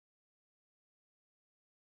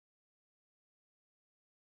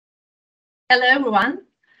Hello, everyone.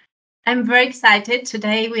 I'm very excited.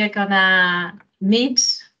 Today we are gonna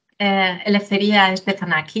meet Eleftheria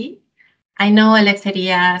Stefanaki. I know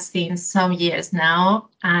Eleftheria since some years now.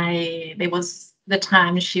 There was the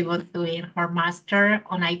time she was doing her master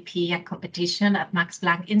on IP at competition at Max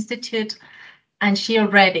Planck Institute, and she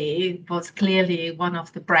already was clearly one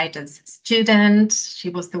of the brightest students. She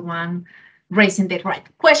was the one raising the right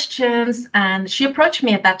questions. And she approached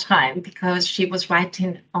me at that time because she was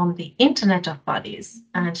writing on the Internet of Bodies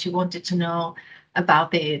and she wanted to know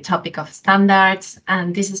about the topic of standards.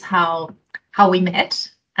 And this is how we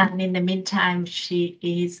met. And in the meantime, she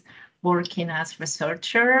is working as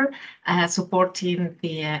researcher, supporting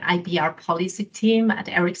the IPR policy team at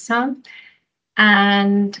Ericsson.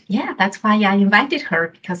 And yeah, that's why I invited her,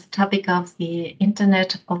 because the topic of the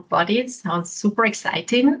Internet of Bodies sounds super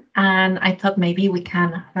exciting. And I thought maybe we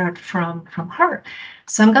can hear from her.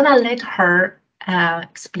 So I'm going to let her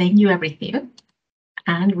explain you everything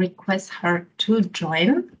and request her to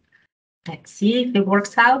join. Let's see if it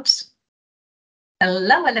works out.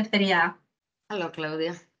 Hello, Eleftheria. Hello,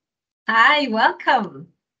 Claudia. Hi, welcome.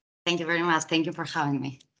 Thank you very much. Thank you for having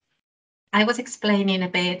me. I was explaining a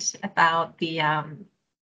bit about your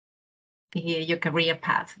career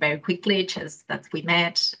path very quickly, just that we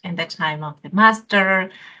met in the time of the master,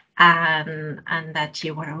 and that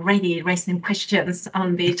you were already raising questions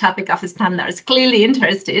on the topic of standards, clearly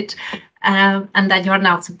interested, and that you are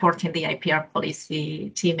now supporting the IPR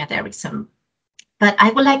policy team at Ericsson. But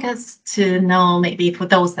I would like us to know, maybe for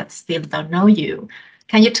those that still don't know you,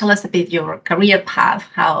 can you tell us a bit your career path?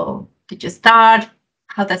 How did you start?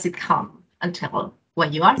 How does it come until where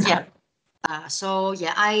you are now? Yeah.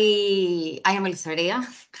 I am Eleftheria.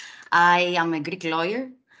 I am a Greek lawyer,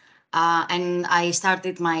 and I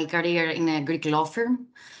started my career in a Greek law firm.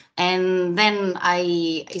 And then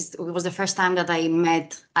it was the first time that I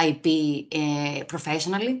met IP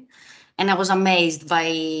professionally, and I was amazed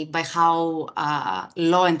by how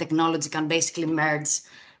law and technology can basically merge,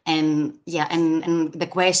 and the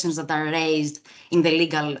questions that are raised in the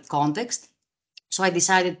legal context. So I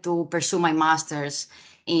decided to pursue my master's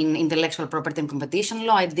in intellectual property and competition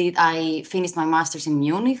law. I finished my master's in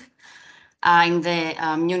Munich, in the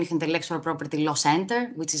Munich Intellectual Property Law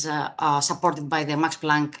Center, which is supported by the Max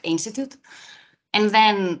Planck Institute. And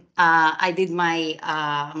then I did my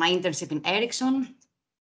internship in Ericsson,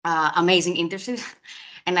 amazing internship,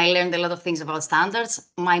 and I learned a lot of things about standards.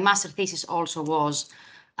 My master thesis also was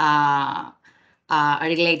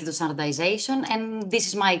related to standardization, and this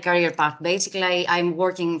is my career path. Basically, I'm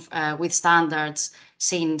working with standards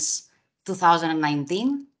since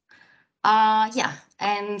 2019.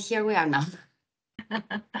 And here we are now.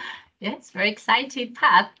 Yes, very exciting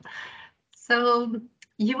path. So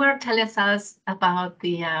you were telling us about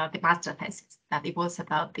the master thesis, that it was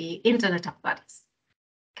about the Internet of Bodies.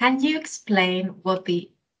 Can you explain what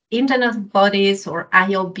the Internet of Bodies, or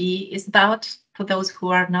IOB, is about for those who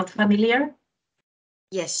are not familiar?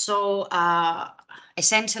 Yes, so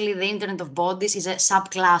essentially the Internet of Bodies is a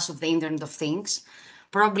subclass of the Internet of Things.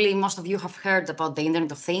 Probably most of you have heard about the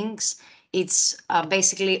Internet of Things. It's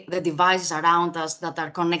basically the devices around us that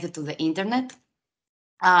are connected to the Internet.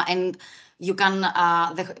 And you can,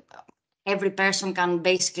 every person can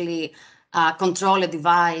basically control a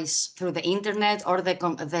device through the Internet, or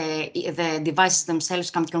the devices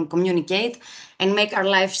themselves can communicate and make our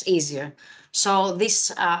lives easier. So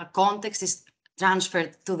this context is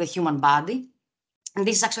transferred to the human body. And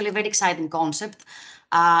this is actually a very exciting concept.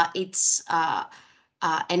 It's a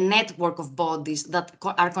network of bodies that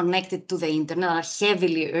are connected to the Internet, are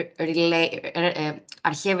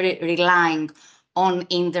heavily relying on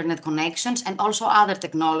Internet connections and also other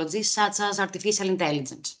technologies such as artificial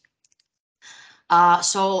intelligence.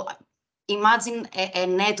 So imagine a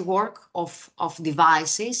network of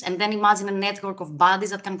devices, and then imagine a network of bodies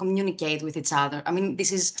that can communicate with each other. I mean,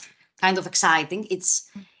 this is kind of exciting.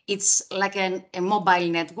 It's like a mobile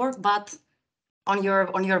network, but on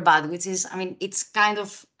your body, which is, I mean, it's kind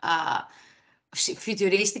of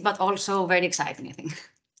futuristic, but also very exciting, I think.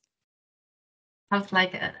 Sounds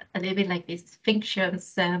like a little bit like these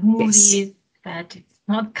fictions, movies, yes, that it's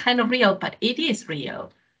not kind of real, but it is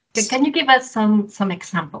real. Can you give us some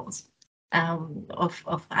examples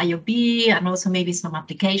of IOB, and also maybe some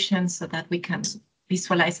applications, so that we can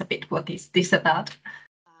visualize a bit what is this about?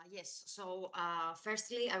 Yes. So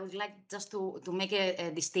firstly, I would like just to make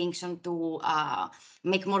a distinction to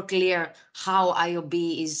make more clear how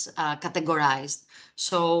IOB is categorized.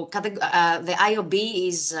 So the IOB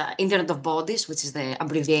is Internet of Bodies, which is the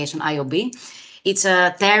abbreviation IOB. It's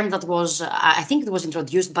a term that was, I think it was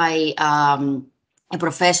introduced by a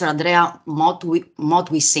professor, Andrea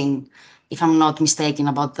Motwisin, if I'm not mistaken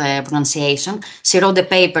about the pronunciation. She wrote a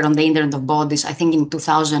paper on the Internet of Bodies, I think in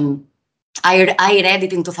 2000. I read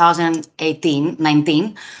it in 2018,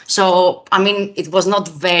 19. So, I mean, it was not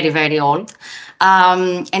very, very old.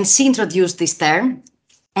 And she introduced this term,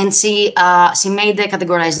 and she made a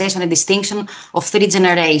categorization, a distinction of 3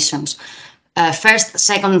 generations. First,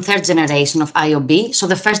 second, and third generation of IOB. So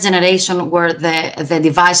the first generation were the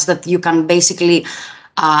devices that you can basically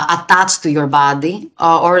attach to your body,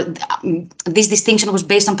 this distinction was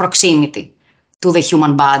based on proximity to the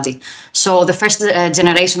human body. So the first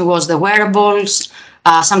generation was the wearables,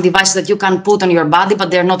 some devices that you can put on your body,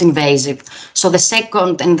 but they're not invasive. So the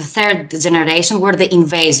second and the third generation were the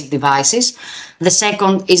invasive devices. The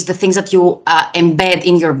second is the things that you embed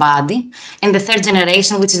in your body. And the third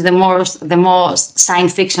generation, which is the most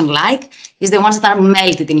science fiction like, is the ones that are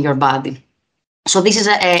melted in your body. So this is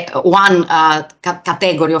one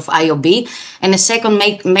category of IOB, and a second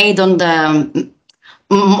made on the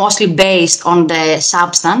mostly based on the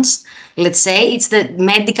substance. Let's say it's the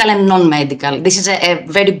medical and non-medical. This is a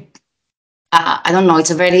very I don't know,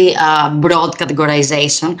 it's a very broad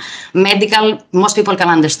categorization. Medical, most people can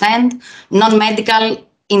understand. Non-medical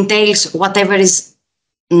entails whatever is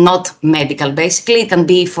not medical, basically. It can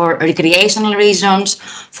be for recreational reasons,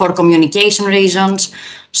 for communication reasons.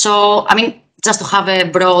 So, I mean, just to have a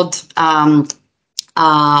broad,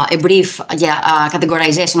 a brief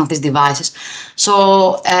categorization of these devices.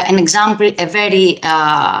 So, an example, a very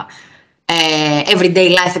everyday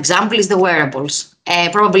life example is the wearables.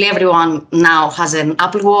 Probably everyone now has an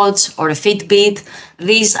Apple Watch or a Fitbit.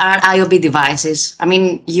 These are IOB devices. I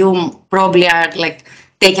mean, you probably are like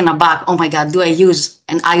taken aback. Oh my God, do I use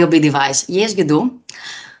an IOB device? Yes, you do.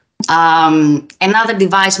 Another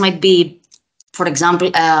device might be, for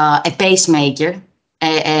example, a pacemaker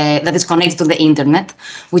that is connected to the internet,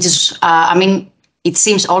 which is, I mean, it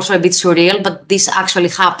seems also a bit surreal, but this actually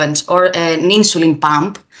happens, or an insulin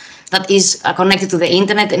pump that is connected to the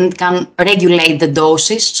internet, and it can regulate the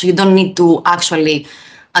doses, so you don't need to actually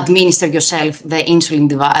administer yourself the insulin,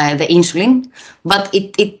 but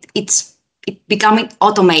it's becoming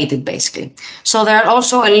automated basically. So there are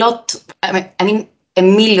also a lot, I mean, a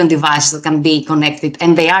million devices that can be connected,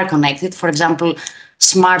 and they are connected. For example,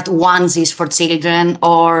 smart onesies for children,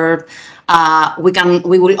 or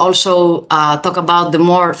we will also talk about the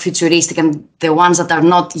more futuristic and the ones that are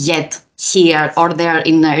not yet here, or they're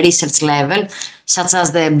in a research level, such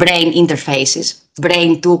as the brain interfaces,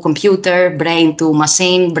 brain to computer, brain to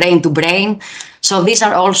machine, brain to brain. So these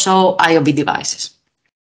are also IOB devices.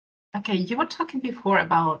 Okay, you were talking before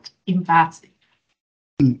about invasive.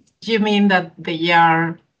 Do you mean that they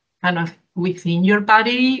are kind of within your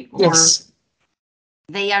body? Or? Yes.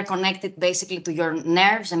 They are connected basically to your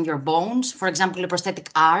nerves and your bones. For example, a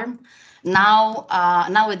prosthetic arm.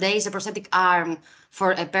 Nowadays, a prosthetic arm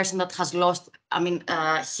for a person that has lost, I mean,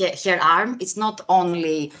 her arm, it's not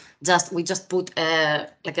only we just put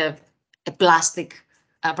like a plastic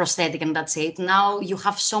prosthetic and that's it. Now you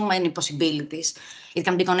have so many possibilities. It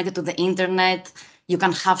can be connected to the internet. You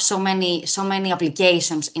can have so many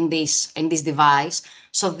applications in this device.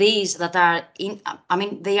 So these that are I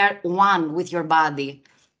mean, they are one with your body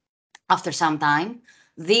after some time.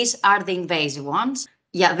 These are the invasive ones.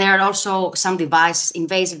 Yeah, there are also some devices,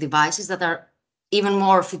 invasive devices, that are even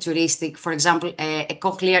more futuristic. For example, a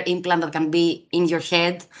cochlear implant that can be in your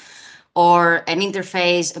head, or an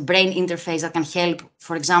interface, a brain interface that can help,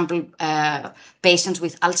 for example, patients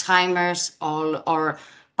with Alzheimer's or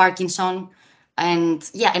Parkinson. And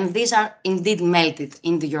yeah, and these are indeed melted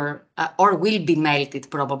into your, or will be melted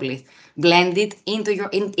probably, blended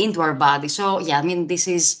into our body. So yeah, I mean, this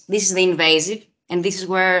is the invasive, and this is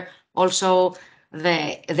where also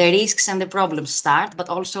the risks and the problems start, but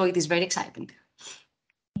also it is very exciting.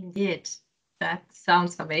 Indeed, that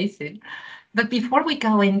sounds amazing. But before we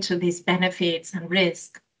go into these benefits and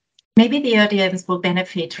risks, maybe the audience will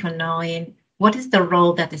benefit from knowing what is the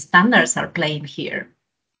role that the standards are playing here.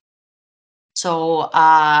 So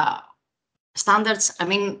standards, I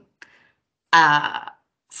mean,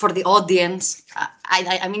 for the audience,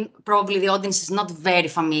 I mean, probably the audience is not very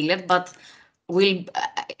familiar, but will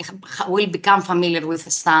become familiar with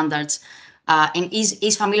the standards, and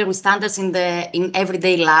is familiar with standards in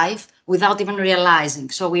everyday life without even realizing.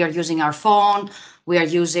 So we are using our phone, we are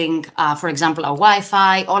using, for example, our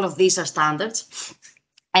Wi-Fi. All of these are standards,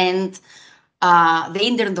 and the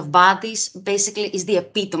Internet of Bodies basically is the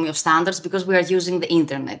epitome of standards, because we are using the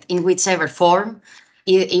internet in whichever form,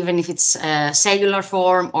 even if it's cellular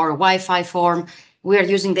form or Wi-Fi form, we are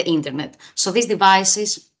using the internet. So these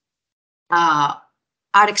devices are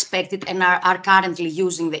expected and are currently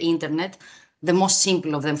using the internet the most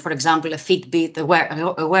simple of them, for example, a Fitbit,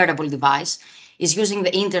 a wearable device, is using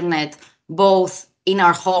the internet both in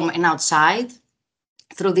our home and outside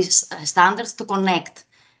through these standards to connect.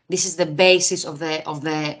 This is the basis of the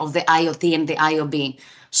IoT and the IOB.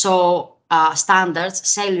 So standards,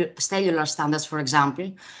 cellular standards, for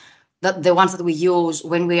example, that the ones that we use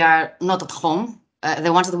when we are not at home,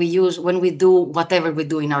 the ones that we use when we do whatever we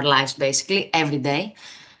do in our lives, basically every day.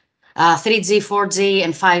 3G, 4G,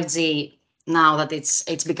 and 5G. Now that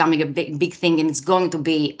it's becoming a big thing, and it's going to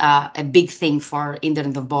be a big thing for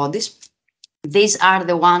Internet of Bodies. These are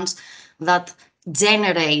the ones that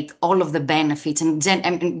generate all of the benefits and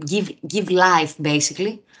give life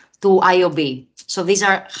basically to IOB. So these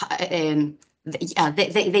are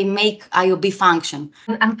they make IOB function.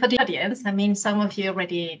 And for the audience, I mean, some of you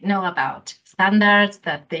already know about standards,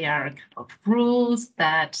 that they are kind of rules,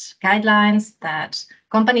 that guidelines that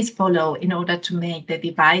companies follow in order to make the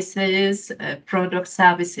devices, product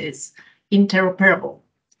services interoperable.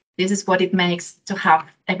 This is what it makes to have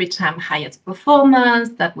every time highest performance,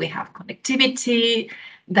 that we have connectivity,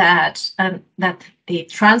 that the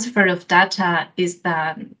transfer of data is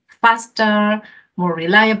done faster, more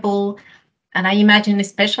reliable. And I imagine,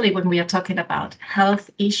 especially when we are talking about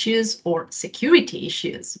health issues or security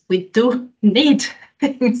issues, we do need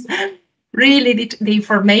things, really the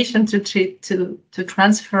information to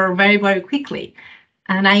transfer very, very quickly.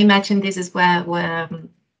 And I imagine this is where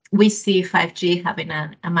we see 5G having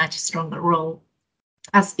a much stronger role,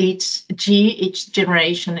 as each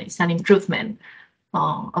generation is an improvement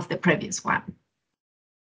of the previous one.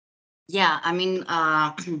 Yeah, I mean,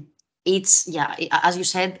 as you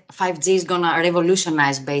said, 5G is gonna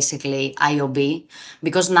revolutionize basically IOB,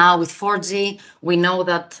 because now with 4G we know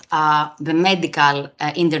that the medical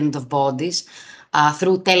Internet of Bodies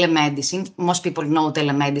through telemedicine. Most people know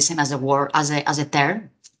telemedicine as a word, as a term.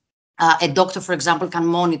 A doctor, for example, can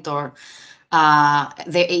monitor her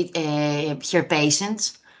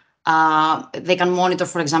patients. They can monitor,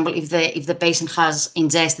 for example, if the patient has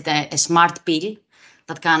ingested a smart pill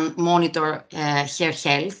that can monitor her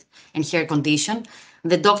health and her condition.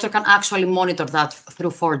 The doctor can actually monitor that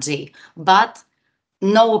through 4G, but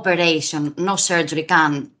no operation, no surgery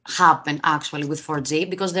can happen actually with 4G,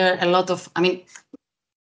 because there are a lot of, I mean,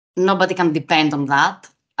 nobody can depend on that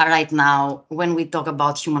right now when we talk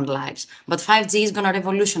about human lives. But 5G is going to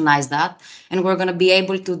revolutionize that, and we're going to be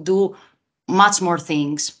able to do much more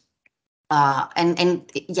things. And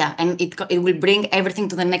it will bring everything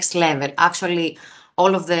to the next level. Actually,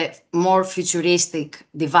 all of the more futuristic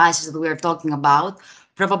devices that we are talking about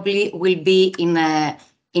probably will be in a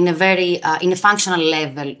very in a functional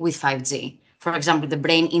level with 5G. For example, the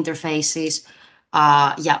brain interfaces,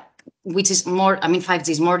 which is more. I mean, 5G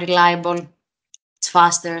is more reliable, it's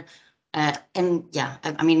faster, and yeah,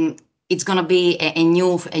 I mean, it's going to be a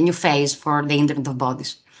new phase for the Internet of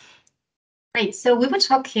Bodies. Great. So we were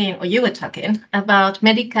talking, or you were talking, about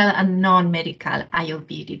medical and non-medical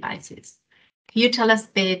IoT devices. Can you tell us a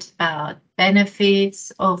bit about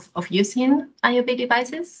benefits of using IoT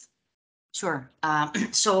devices? Sure.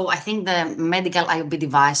 So I think the medical IoT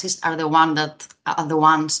devices are the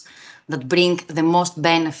ones that bring the most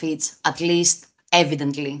benefits, at least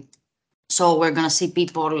evidently. So we're going to see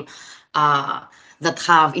people that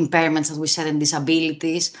have impairments, as we said, and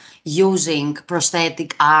disabilities, using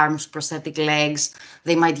prosthetic arms, prosthetic legs.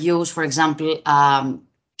 They might use, for example,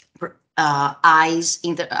 eyes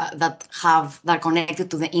that are connected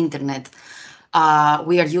to the internet.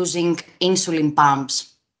 We are using insulin pumps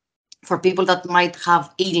for people that might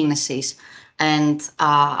have illnesses, and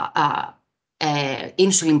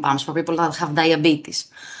insulin pumps for people that have diabetes.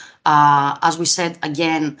 As we said,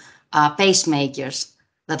 again, pacemakers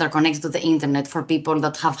that are connected to the internet for people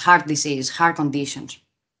that have heart disease, heart conditions.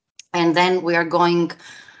 And then we are going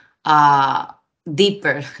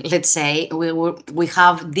deeper, let's say. We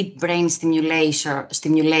have deep brain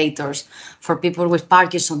stimulators for people with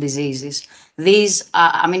Parkinson's diseases. These,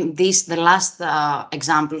 the last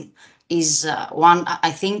example is one.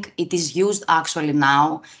 I think it is used actually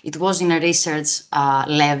now. It was in a research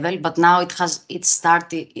level, but now it has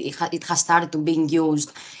started to being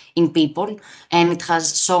used in people, and it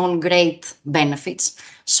has shown great benefits.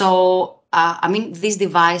 So these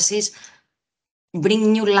devices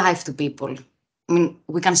bring new life to people. I mean,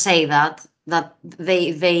 we can say that they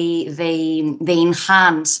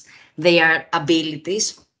enhance their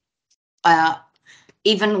abilities.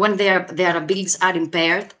 Even when their abilities are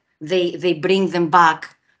impaired, they bring them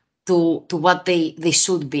back to what they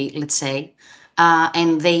should be, let's say,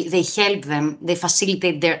 and they help them. They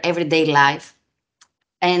facilitate their everyday life,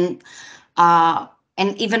 and and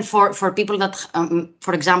even for people that,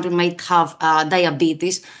 for example, might have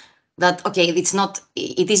diabetes, that okay,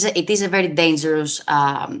 it is a very dangerous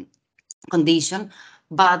condition,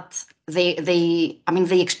 but they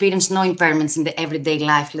experience no impairments in the everyday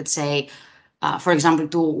life, let's say, for example,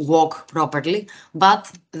 to walk properly,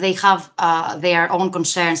 but they have their own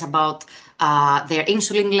concerns about their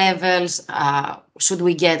insulin levels. Should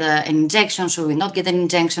we get an injection? Should we not get an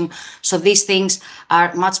injection? So these things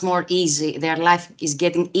are much more easy. Their life is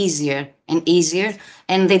getting easier and easier,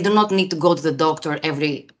 and they do not need to go to the doctor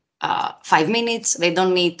every 5 minutes. They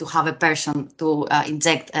don't need to have a person to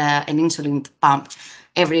inject an insulin pump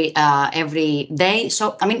every day.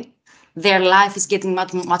 So their life is getting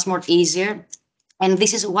much more easier, and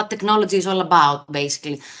this is what technology is all about.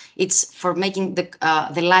 Basically, it's for making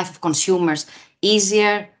the life of consumers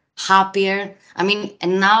easier, happier.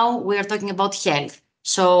 And now we are talking about health.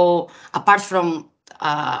 So apart from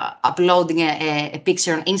uploading a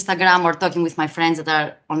picture on Instagram or talking with my friends that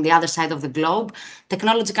are on the other side of the globe,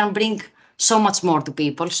 technology can bring so much more to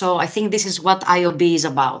people. So I think this is what IOB is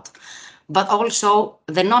about. But also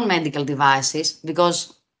the non-medical devices,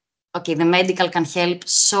 because okay, the medical can help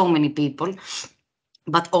so many people,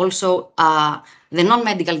 but also the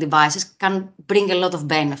non-medical devices can bring a lot of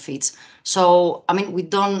benefits. So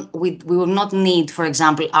we will not need, for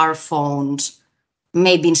example, our phones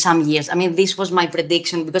maybe in some years. This was my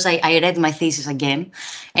prediction, because I read my thesis again,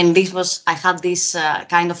 and I had this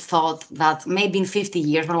kind of thought that maybe in 50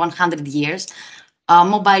 years or 100 years,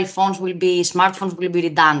 smartphones will be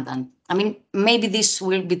redundant. Maybe this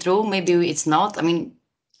will be true, maybe it's not.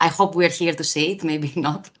 I hope we're here to see it, maybe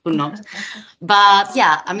not, who knows. But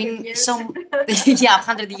yeah, yeah,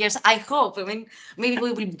 100 years, I hope. Maybe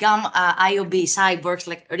we will become IOB cyborgs,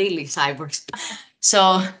 like really cyborgs.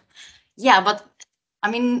 So yeah, but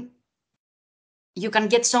you can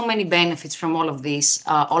get so many benefits from all of this,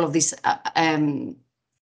 and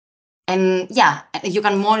yeah, you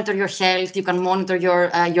can monitor your health, you can monitor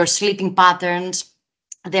your sleeping patterns.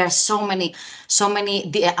 There are so many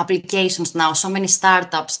applications now, so many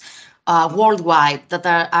startups worldwide that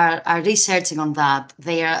are researching on that.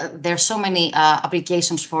 There are so many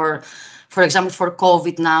applications for example, for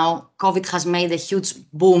COVID now. COVID has made a huge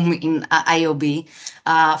boom in IOB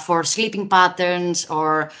for sleeping patterns,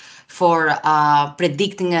 or for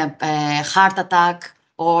predicting a heart attack,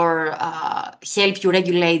 or help you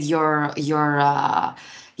regulate your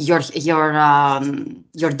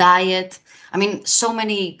diet. So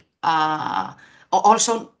many,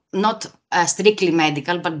 also not strictly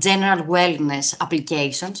medical, but general wellness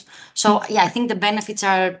applications. So yeah, I think the benefits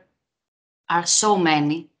are so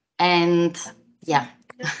many, and yeah.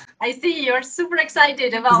 I see you're super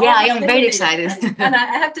excited about. Yeah, I am very excited. And I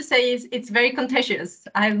have to say, it's very contagious.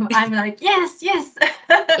 I'm like, yes.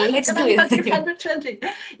 Let's do it. 120.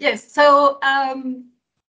 Yes. So,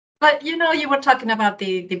 but you were talking about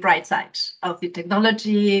the bright side of the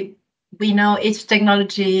technology. We know each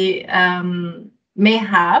technology may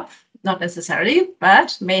have, not necessarily,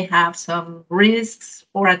 but may have some risks,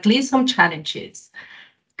 or at least some challenges.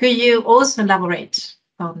 Could you also elaborate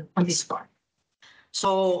on this part?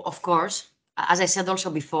 So, of course, as I said also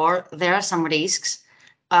before, there are some risks,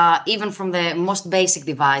 even from the most basic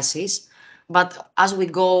devices. But as we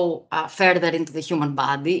go further into the human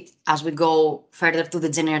body, as we go further to the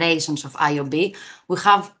generations of IOB, we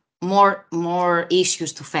have more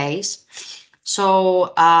issues to face.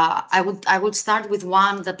 So I would start with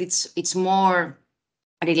one that it's more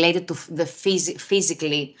related to the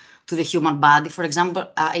physically to the human body. For example,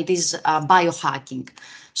 it is biohacking.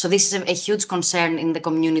 So this is a huge concern in the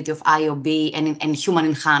community of IOB and human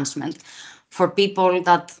enhancement, for people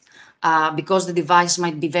that because the device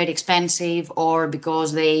might be very expensive, or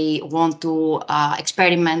because they want to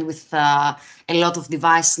experiment with a lot of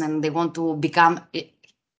devices and they want to become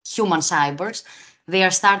human cyborgs, they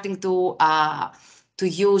are starting to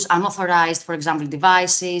use unauthorized, for example,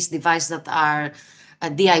 devices that are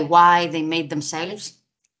DIY, they made themselves.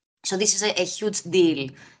 So this is a huge deal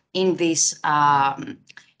in this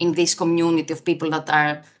community of people that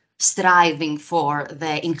are striving for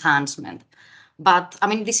the enhancement. But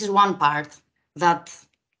this is one part that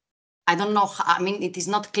I don't know. It is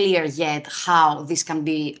not clear yet how this can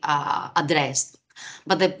be addressed.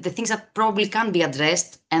 But the things that probably can be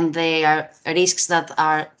addressed, and they are risks that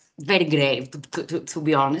are very grave, to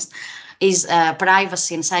be honest, is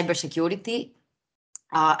privacy and cybersecurity.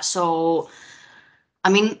 So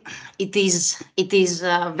it is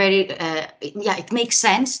very yeah, it makes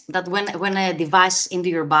sense that when a device into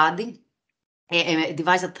your body, a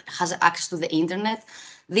device that has access to the internet,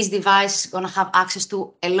 this device is going to have access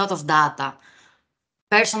to a lot of data.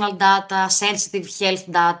 personal data, sensitive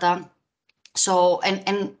health data. So,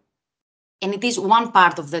 and it is one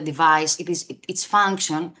part of the device. It is its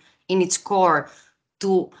function in its core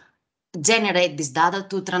to generate this data,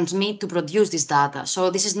 to transmit, to produce this data. So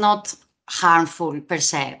this is not harmful per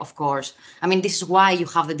se, of course. I mean, this is why you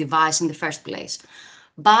have the device in the first place.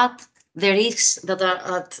 But the risks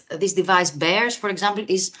that this device bears, for example,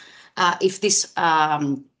 is if this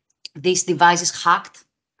device is hacked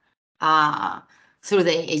through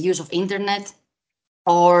the use of internet,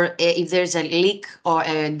 or if there's a leak or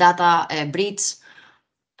a data breach.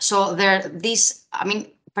 So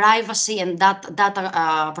privacy and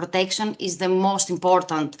data protection is the most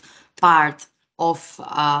important part of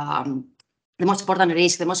the most important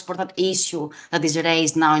risk, the most important issue that is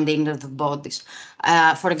raised now in the Internet of Bodies.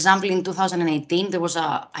 For example, in 2018, there was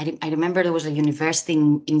I remember there was a university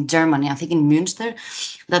in Germany, I think in Münster,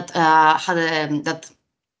 that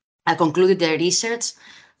concluded their research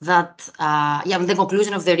that the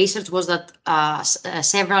conclusion of the research was that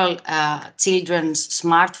several children's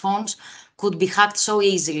smartphones could be hacked so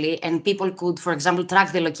easily, and people could, for example,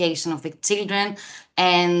 track the location of the children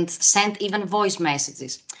and send even voice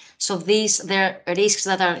messages. So there are risks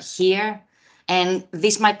that are here, and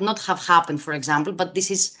this might not have happened, for example, but this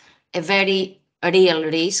is a very real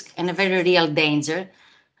risk and a very real danger.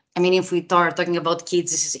 I mean, if we start talking about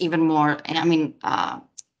kids, this is even more. I mean,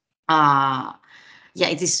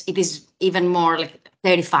 it is even more like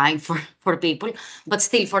terrifying for people, but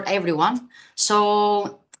still for everyone.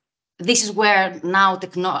 So this is where now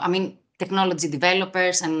technology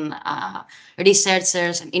developers and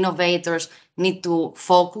researchers and innovators need to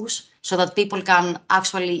focus so that people can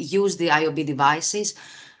actually use the IOB devices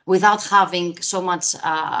without having so much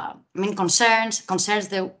concerns.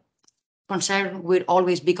 Concern will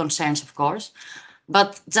always be concerns, of course,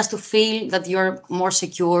 but just to feel that you're more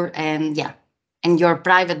secure, and your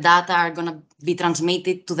private data are going to be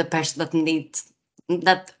transmitted to the person that needs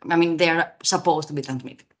that. I mean, they're supposed to be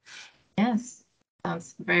transmitted. Yes,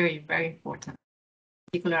 sounds very, very important.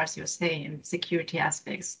 Particularly, as you're saying, security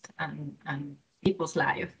aspects and people's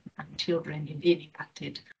life and children being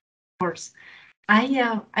impacted. Of course,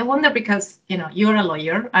 I wonder, because you're a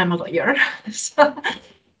lawyer, I'm a lawyer, so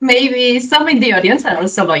maybe some in the audience are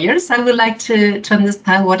also lawyers. I would like to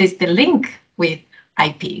understand what is the link with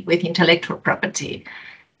IP, with intellectual property.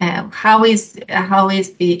 How is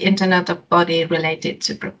the Internet of Body related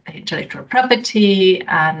to intellectual property?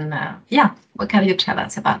 And what can you tell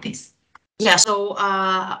us about this? Yeah, so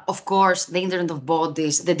of course, the Internet of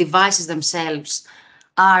Bodies, the devices themselves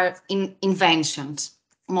are inventions,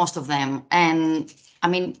 most of them, and I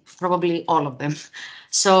mean, probably all of them.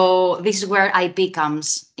 So this is where IP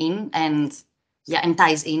comes in and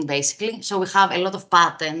ties in, basically. So we have a lot of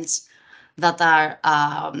patents that are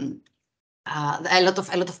a lot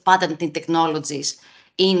of patented technologies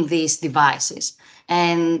in these devices,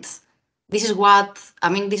 and this is what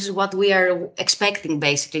we are expecting,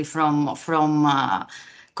 basically, from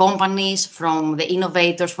companies, from the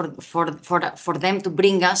innovators, for them to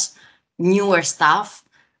bring us newer stuff,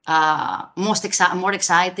 more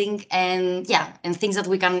exciting, and things that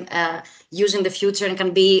we can use in the future and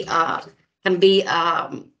can be I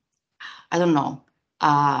don't know,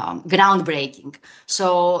 groundbreaking.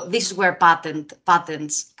 So this is where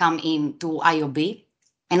patents come into IOB.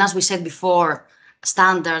 And as we said before,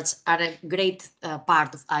 standards are a great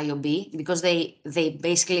part of IOB, because they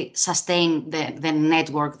basically sustain the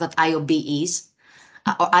network that IOB is,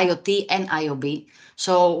 or IoT and IOB.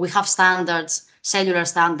 So we have standards, cellular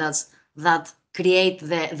standards, that create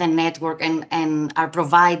the network and are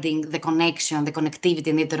providing the connection, the connectivity,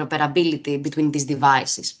 and interoperability between these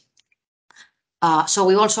devices. So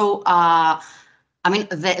we also,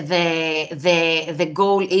 the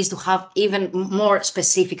goal is to have even more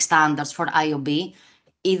specific standards for IOB,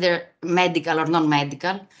 either medical or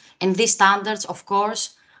non-medical. And these standards, of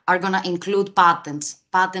course, are going to include patents.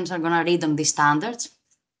 Patents are going to read on these standards.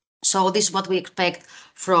 So this is what we expect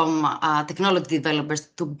from technology developers,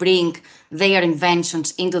 to bring their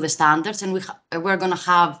inventions into the standards. And we're going to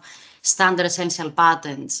have standard essential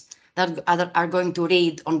patents that are going to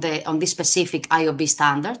read on the specific IOB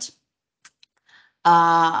standards.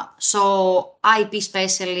 So IP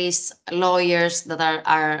specialists, lawyers that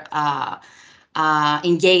are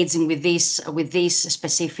engaging with this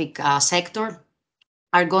specific sector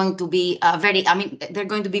are going to be they're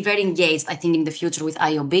going to be very engaged, I think, in the future with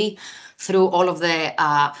IOB, through all of the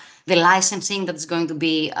licensing that's going to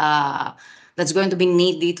be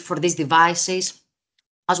needed for these devices.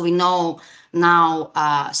 As we know now,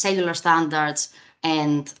 cellular standards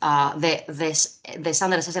and the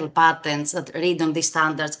standard SSL patents that read on these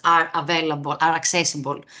standards are available, are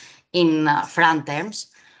accessible in front terms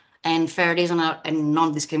and fair, reasonable, and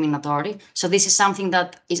non-discriminatory. So this is something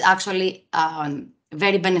that is actually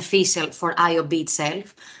very beneficial for IOB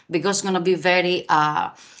itself, because it's going to be very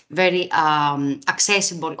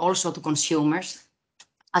accessible also to consumers.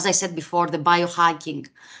 As I said before, the biohacking,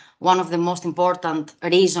 one of the most important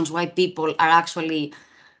reasons why people are actually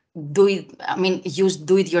use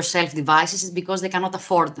do-it-yourself devices is because they cannot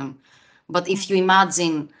afford them. But if you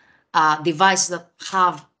imagine devices that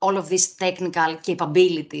have all of these technical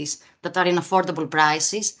capabilities that are in affordable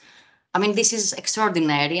prices, this is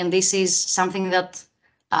extraordinary, and this is something that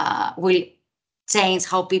will change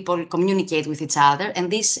how people communicate with each other.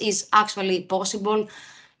 And this is actually possible,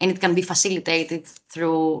 and it can be facilitated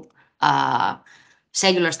through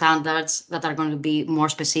cellular standards that are going to be more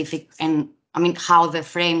specific, and how the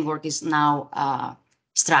framework is now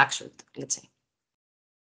structured, let's say.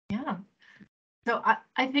 Yeah. So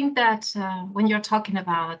I think that when you're talking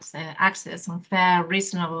about access on fair,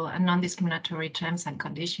 reasonable, and non-discriminatory terms and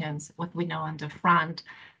conditions, what we know on the front,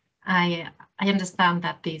 I understand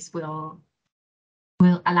that this will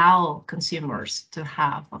allow consumers to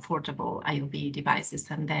have affordable IoV devices,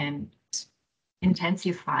 and then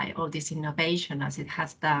intensify all this innovation as it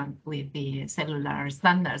has done with the cellular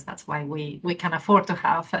standards. That's why we can afford to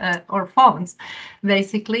have our phones,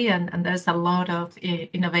 basically, and there's a lot of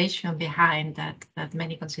innovation behind that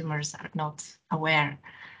many consumers are not aware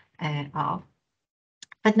of.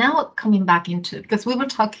 But now coming back into, because you were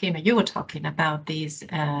talking about these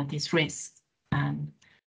risks,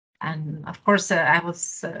 and of course,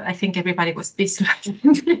 I think everybody was busy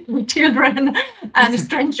with children and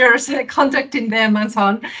strangers contacting them and so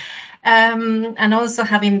on. And also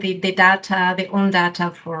having the data, the own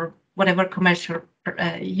data for whatever commercial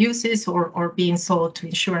uses or being sold to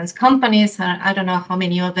insurance companies. I don't know how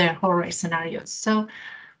many other horror scenarios. So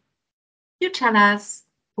you tell us,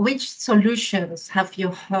 which solutions have you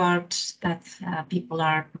heard that people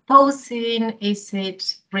are proposing? Is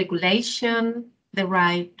it regulation the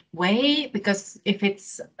right way? Because if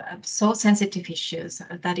it's so sensitive issues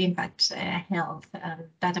that impact health,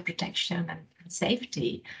 data protection, and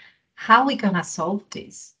safety, how are we going to solve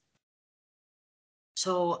this?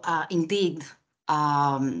 So indeed,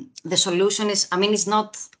 the solution is, is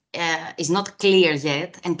not clear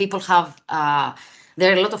yet, and people have,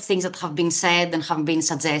 there are a lot of things that have been said and have been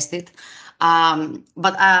suggested,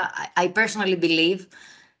 but I personally believe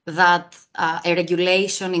that a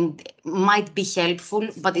regulation might be helpful,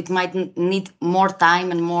 but it might need more time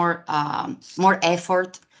and more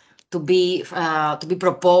effort to be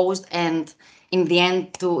proposed, and in the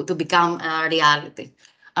end to become a reality.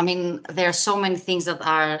 There are so many things that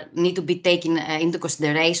need to be taken into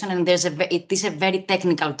consideration, and it is a very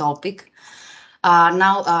technical topic.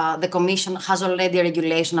 Now the Commission has already a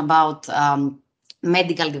regulation about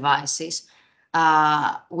medical devices,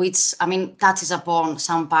 which touches upon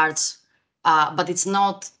some parts, but it's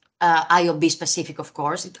not IOB specific, of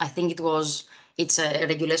course. I think it's a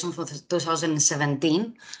regulation from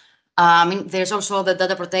 2017. There's also the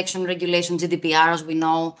data protection regulation, GDPR, as we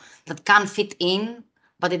know, that can fit in,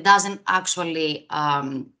 but it doesn't actually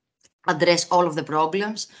address all of the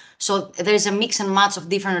problems. So there is a mix and match of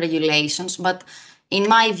different regulations, but in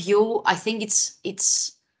my view, I think it's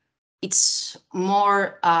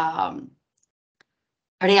more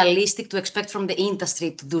realistic to expect from the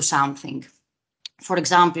industry to do something. For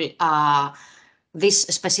example, these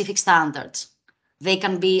specific standards, they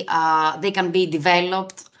can be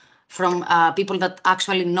developed from people that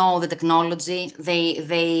actually know the technology.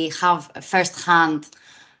 They have first-hand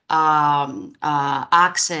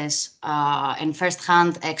access and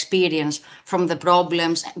first-hand experience from the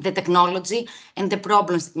problems, the technology, and the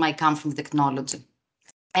problems that might come from the technology.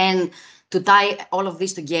 And to tie all of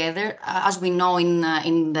this together, as we know in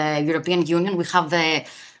the European Union, we have the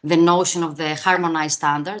notion of the harmonized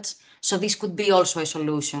standards. So this could be also a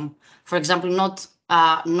solution. For example, not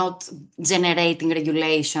generating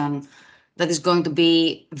regulation that is going to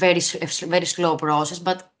be very slow process,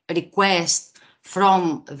 but request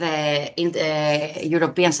from the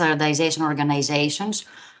European standardization organizations,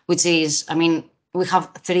 which is, we have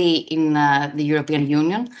 3 in the European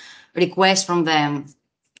Union, request from them,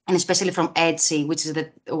 and especially from ETSI, which is the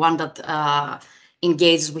one that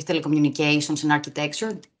engages with telecommunications and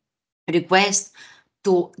architecture, request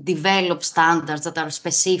to develop standards that are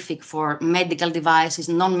specific for medical devices,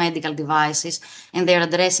 non-medical devices, and they're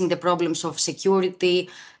addressing the problems of security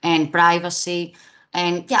and privacy.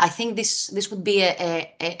 And yeah, I think this would be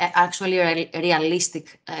actually a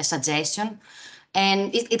realistic suggestion.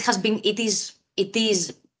 And it is it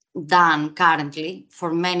is done currently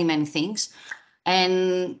for many, many things.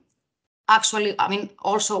 And actually, I mean,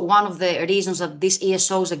 also one of the reasons that these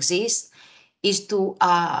ESOs exist is to,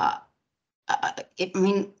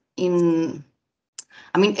 in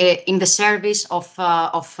the service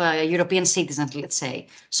of European citizens, let's say.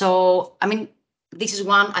 So, I mean, this is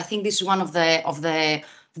one. I think this is one of the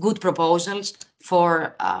good proposals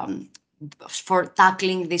for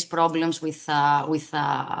tackling these problems with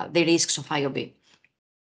the risks of IOB.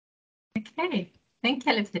 Okay. Thank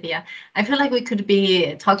you, Eleftheria. I feel like we could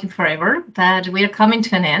be talking forever, but we are coming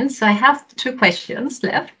to an end. So I have 2 questions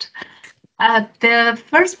left. The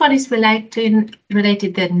first one is related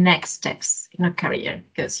to the next steps in your career,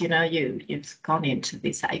 because you've gone into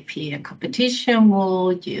this IP and competition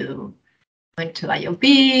world, you went to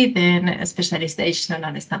IOB, then a specialization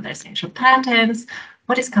on standardization patents.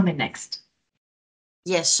 What is coming next?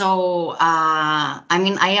 Yes, so I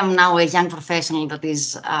am now a young professional that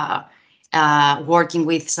is working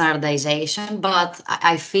with standardization, but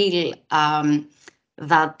I feel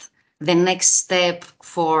that the next step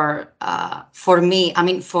for me,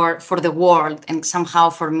 for the world, and somehow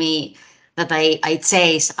for me, that I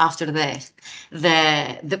chase after I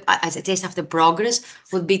chase after progress,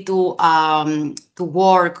 would be to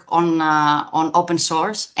work on open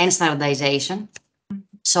source and standardization.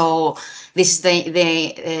 So this is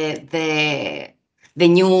the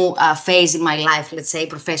new phase in my life, let's say,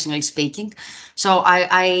 professionally speaking. So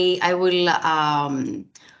I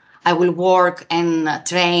will work and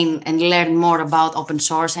train and learn more about open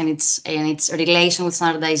source and its relation with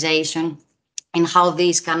standardization, and how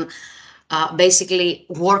these can basically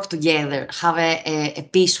work together, have a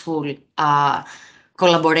peaceful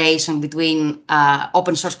collaboration between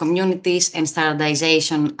open source communities and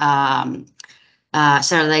standardization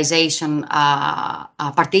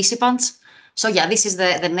participants. So yeah, this is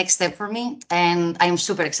the next step for me, and I'm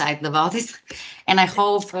super excited about it. And I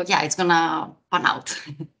hope, it's gonna pan out.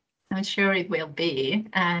 I'm sure it will be.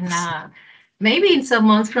 And maybe in some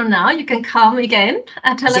months from now, you can come again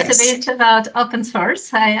and tell us a bit about open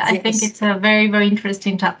source. I think it's a very, very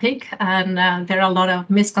interesting topic, and there are a lot of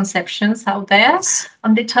misconceptions out there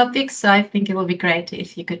on the topic. So I think it would be great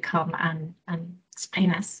if you could come and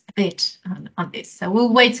explain us a bit on this. So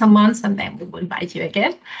we'll wait some months and then we will invite you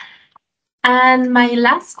again. And my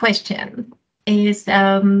last question is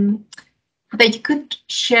that you could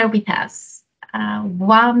share with us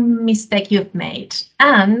one mistake you've made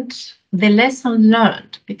and the lesson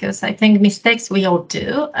learned, because I think mistakes we all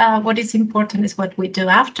do. What is important is what we do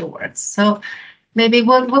afterwards. So maybe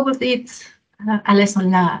what was it, a lesson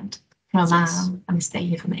learned from a mistake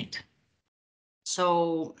you've made?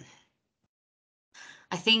 So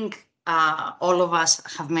I think all of us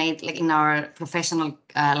have made, like in our professional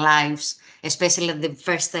lives, especially at the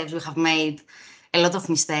first steps, we have made a lot of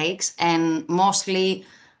mistakes, and mostly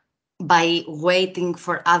by waiting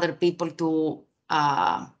for other people to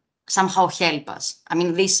somehow help us.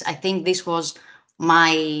 I think this was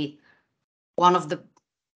one of the,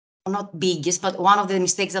 not biggest, but one of the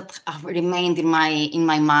mistakes that have remained in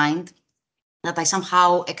my mind, that I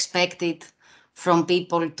somehow expected from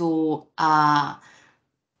people to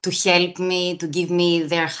help me, to give me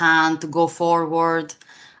their hand, to go forward.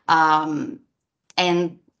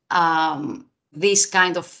 This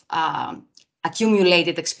kind of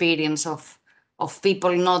accumulated experience of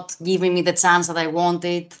people not giving me the chance that I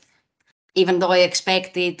wanted, even though I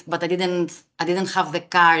expected, but I didn't have the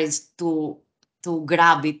courage to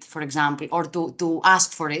grab it, for example, or to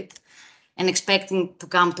ask for it, and expecting to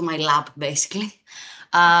come to my lap, basically.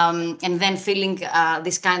 And then feeling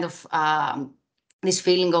this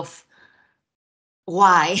feeling of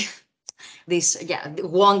why,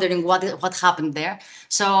 wondering what happened there.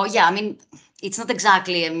 So it's not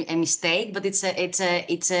exactly a mistake, but I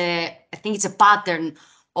think it's a pattern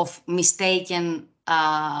of mistaken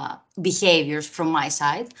behaviors from my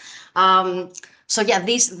side.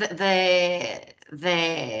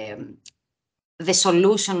 The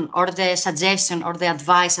solution or the suggestion or the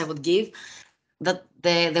advice I would give, that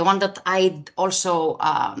the one that I also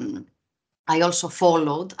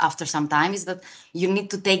followed after some time, is that you need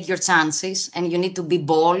to take your chances, and you need to be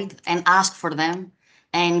bold and ask for them,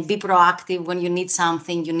 and be proactive. When you need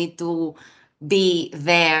something, you need to be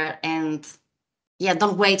there, and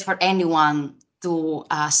don't wait for anyone to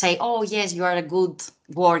say, oh yes, you are a good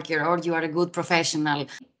worker or you are a good professional.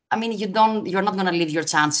 You're not going to leave your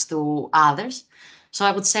chance to others. So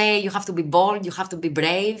I would say you have to be bold, you have to be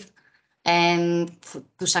brave, and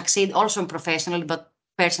to succeed also professionally, but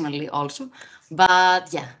personally also.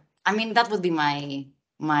 But that would be my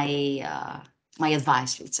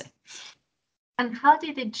advice, let's say. And how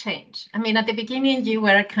did it change? I mean, at the beginning, you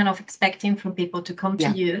were kind of expecting from people to come to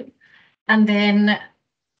you, and then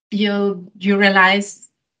you realize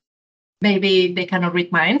maybe they cannot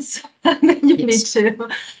read minds, and then you need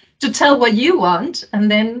to tell what you want, and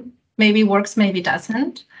then maybe works, maybe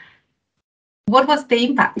doesn't. What was the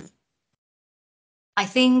impact? I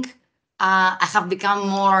think I have become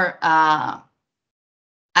more.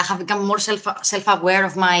 Self-aware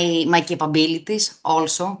of my capabilities.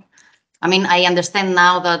 Also, I mean, I understand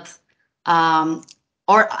now that,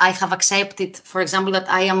 or I have accepted, for example, that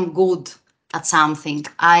I am good at something.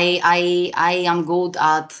 I am good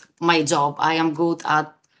at my job. I am good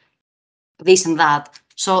at this and that.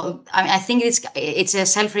 So I think it's a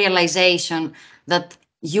self-realization that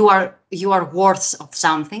you are worth of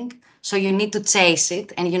something. So you need to chase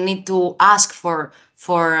it, and you need to ask for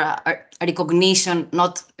a recognition,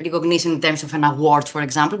 not recognition in terms of an award, for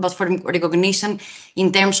example, but for recognition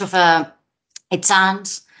in terms of a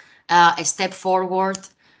chance, a step forward.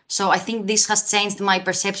 So I think this has changed my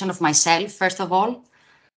perception of myself, first of all,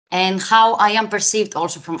 and how I am perceived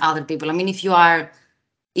also from other people. I mean, if you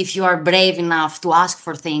are brave enough to ask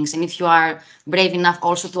for things, and if you are brave enough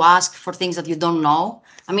also to ask for things that you don't know,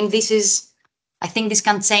 I mean, I think this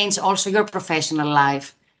can change also your professional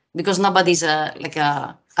life, because nobody's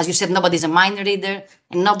as you said, nobody's a mind reader,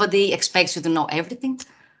 and nobody expects you to know everything.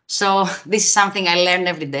 So this is something I learn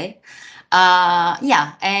every day.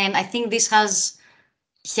 And I think this has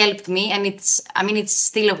helped me, and it's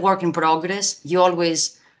still a work in progress. You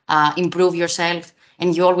always improve yourself,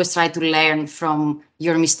 and you always try to learn from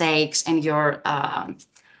your mistakes and your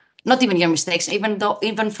not even your mistakes, even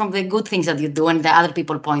from the good things that you do and the other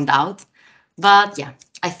people point out. But yeah,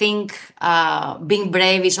 I think being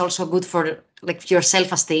brave is also good for like your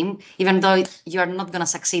self-esteem. Even though you're not gonna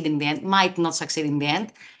succeed in the end, might not succeed in the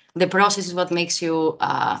end, the process is what makes you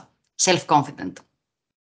self-confident.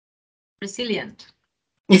 Resilient.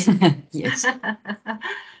 Yes.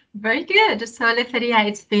 Very good. So, Eleftheria,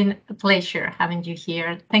 it's been a pleasure having you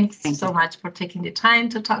here. Thanks so much for taking the time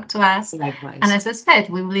to talk to us. Likewise. And as I said,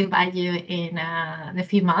 we will invite you in a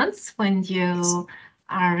few months when you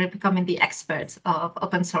are becoming the expert of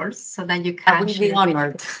open source, so that you can. I will be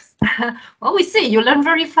honored. Well, we see you learn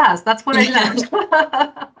very fast. That's what I learned.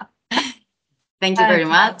 Thank you very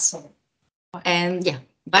much. And yeah,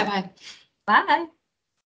 bye-bye. Bye.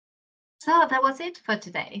 So that was it for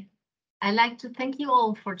today. I'd like to thank you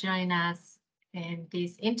all for joining us in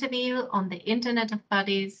this interview on the Internet of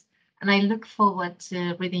Bodies. And I look forward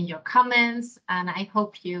to reading your comments, and I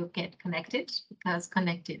hope you get connected, because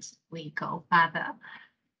connected we go further.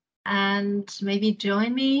 And maybe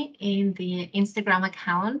join me in the Instagram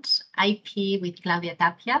account, IP with Claudia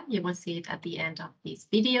Tapia. You will see it at the end of this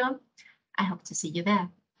video. I hope to see you there.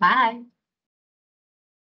 Bye.